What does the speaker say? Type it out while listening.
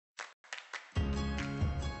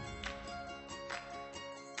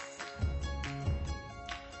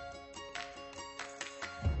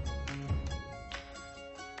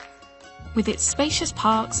With its spacious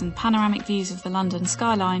parks and panoramic views of the London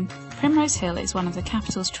skyline, Primrose Hill is one of the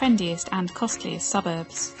capital's trendiest and costliest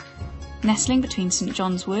suburbs. Nestling between St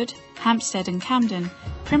John's Wood, Hampstead and Camden,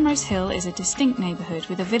 Primrose Hill is a distinct neighbourhood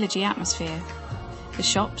with a villagey atmosphere. The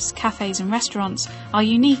shops, cafes and restaurants are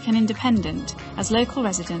unique and independent, as local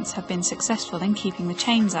residents have been successful in keeping the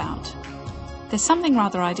chains out. There's something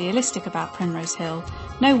rather idealistic about Primrose Hill,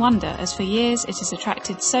 no wonder as for years it has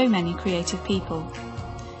attracted so many creative people.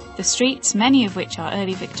 The streets, many of which are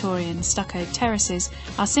early Victorian stuccoed terraces,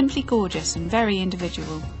 are simply gorgeous and very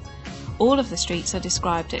individual. All of the streets are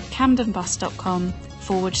described at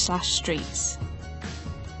camdenbus.com/streets.